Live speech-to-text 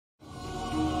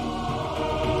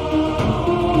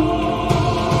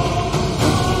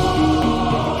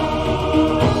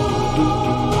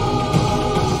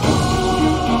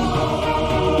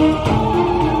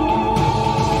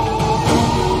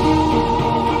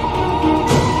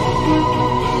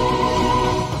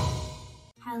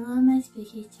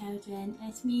spooky children,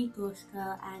 it's me Ghost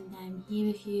Girl and I'm here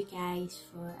with you guys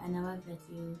for another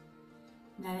video.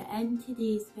 Now in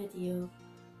today's video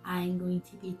I'm going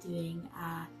to be doing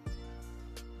a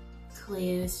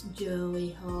Claire's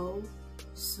jewellery haul.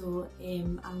 So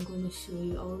I'm going to show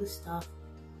you all the stuff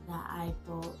that I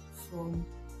bought from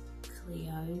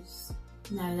Claire's.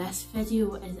 Now this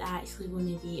video is actually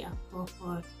going to be a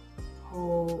proper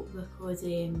haul because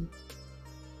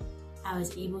I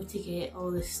was able to get all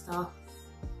the stuff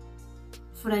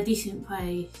for a decent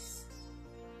price,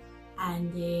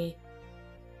 and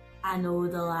I know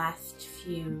the last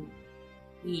few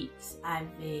weeks I've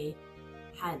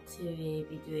had to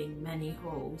be doing mini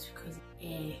hauls because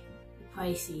the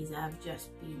prices have just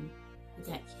been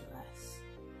ridiculous.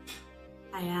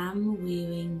 I am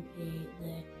wearing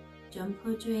the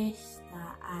jumper dress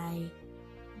that I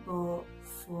bought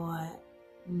for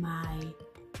my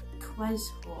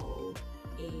quiz haul.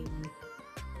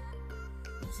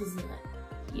 This is it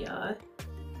here,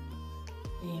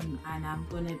 and I'm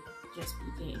gonna just be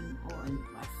getting on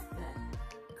with the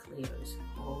Claire's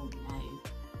haul now.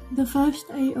 The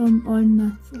first item on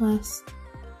this list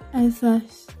is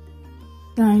this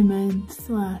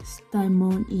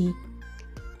diamond/diamante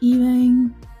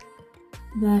earring.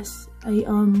 This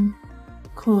item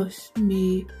cost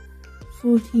me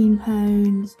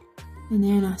 £14, and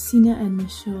then I seen it in the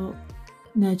shop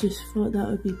and I just thought that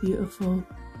would be beautiful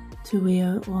to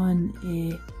wear on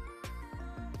a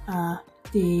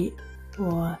date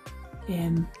or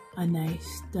a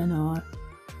nice dinner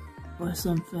or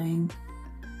something.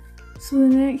 So the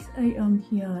next item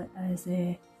here is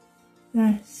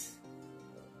this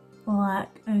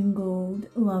black and gold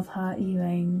love heart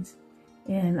earrings,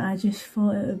 and I just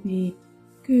thought it would be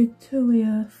good to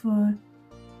wear for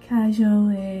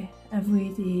casual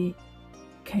everyday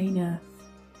kind of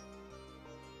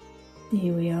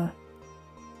day wear.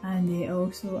 And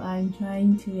also I'm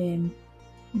trying to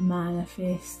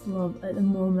manifest love at the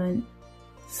moment,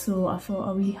 so I thought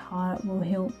a wee heart will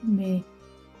help me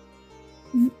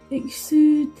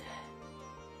exude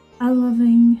a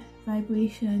loving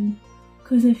vibration,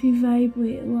 because if you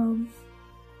vibrate love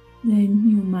then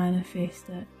you'll manifest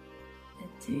it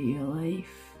into your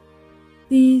life.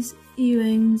 These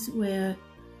earrings were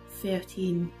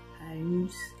 £13.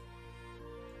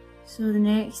 So the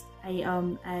next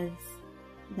item is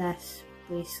this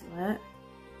bracelet,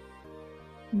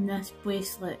 and this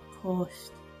bracelet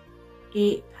cost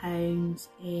 £8.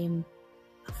 I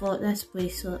thought this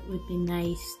bracelet would be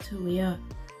nice to wear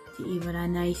to either a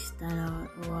nice dinner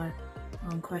or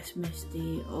on Christmas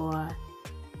Day or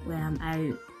when I'm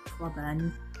out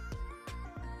clubbing.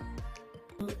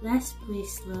 So this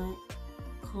bracelet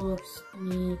cost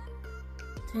me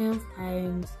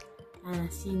 £12, and I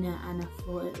seen it and I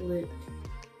thought it looked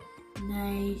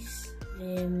nice.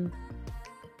 I'm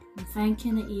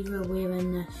thinking of either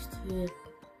wearing this to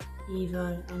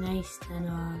either a nice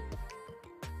dinner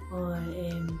or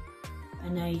a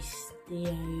nice day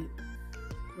out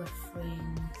with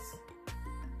friends.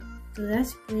 So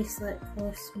this bracelet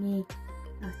cost me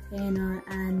a tenner,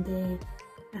 and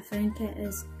I think it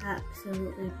is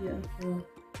absolutely beautiful.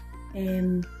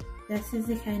 This is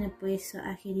the kind of bracelet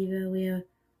I could either wear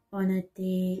on a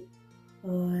date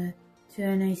or to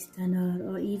a nice dinner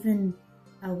or even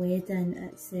a wedding.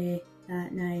 It's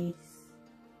that nice.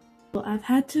 But I've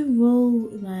had to roll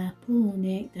the polo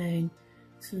neck down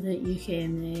so that you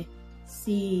can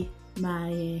see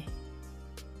my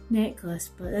necklace,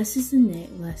 but this is the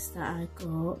necklace that I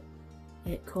got.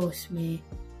 It cost me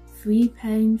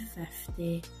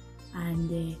 £3.50,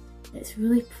 and it's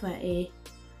really pretty.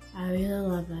 I really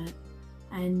love it,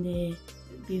 and it'd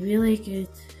be really good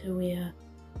to wear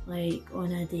like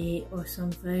on a date or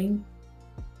something.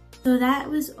 So that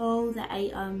was all the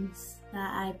items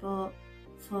that I bought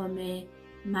for my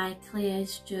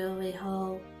Claire's jewellery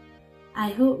haul.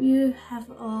 I hope you have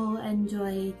all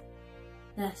enjoyed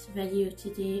this video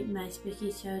today, my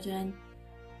spooky children.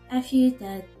 If you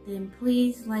did, then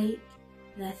please like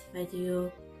this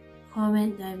video,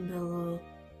 comment down below,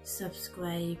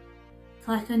 subscribe,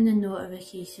 click on the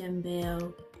notification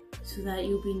bell so that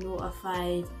you'll be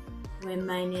notified when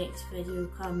my next video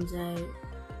comes out.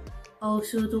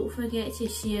 Also, don't forget to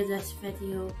share this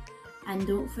video, and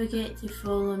don't forget to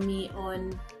follow me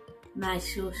on my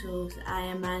socials. I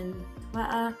am on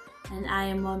Twitter and I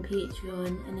am on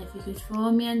Patreon, and if you could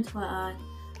follow me on Twitter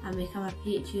and become a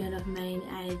Patreon of mine,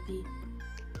 I'd be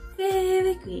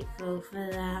very grateful for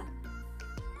that.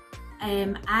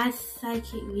 As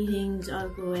psychic readings are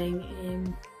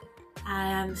going, I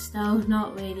am still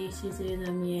not ready to do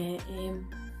them yet.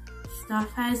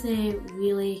 Stuff has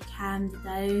really calmed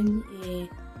down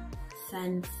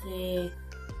since the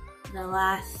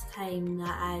last time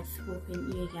that I'd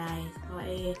spoken to you guys,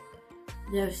 but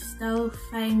there's still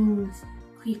things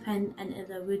creeping into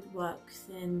the woodworks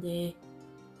and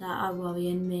that are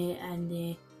worrying me,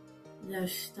 and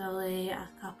there's still a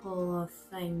couple of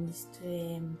things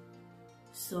to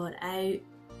sort out,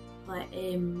 but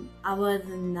other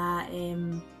than that,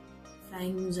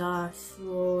 things are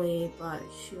slowly but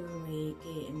surely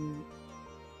getting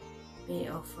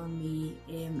better for me.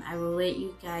 I will let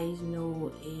you guys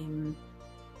know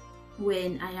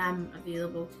when I am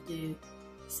available to do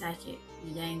psychic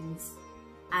readings.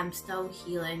 I'm still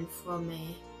healing from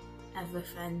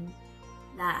everything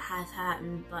that has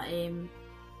happened, but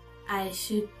I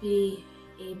should be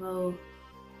able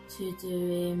to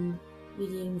do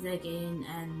readings again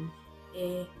in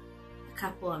a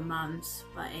couple of months,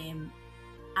 but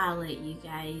I'll let you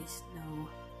guys know.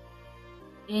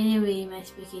 Anyway, my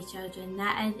spooky children,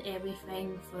 that is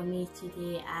everything for me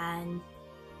today, and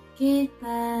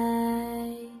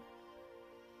goodbye.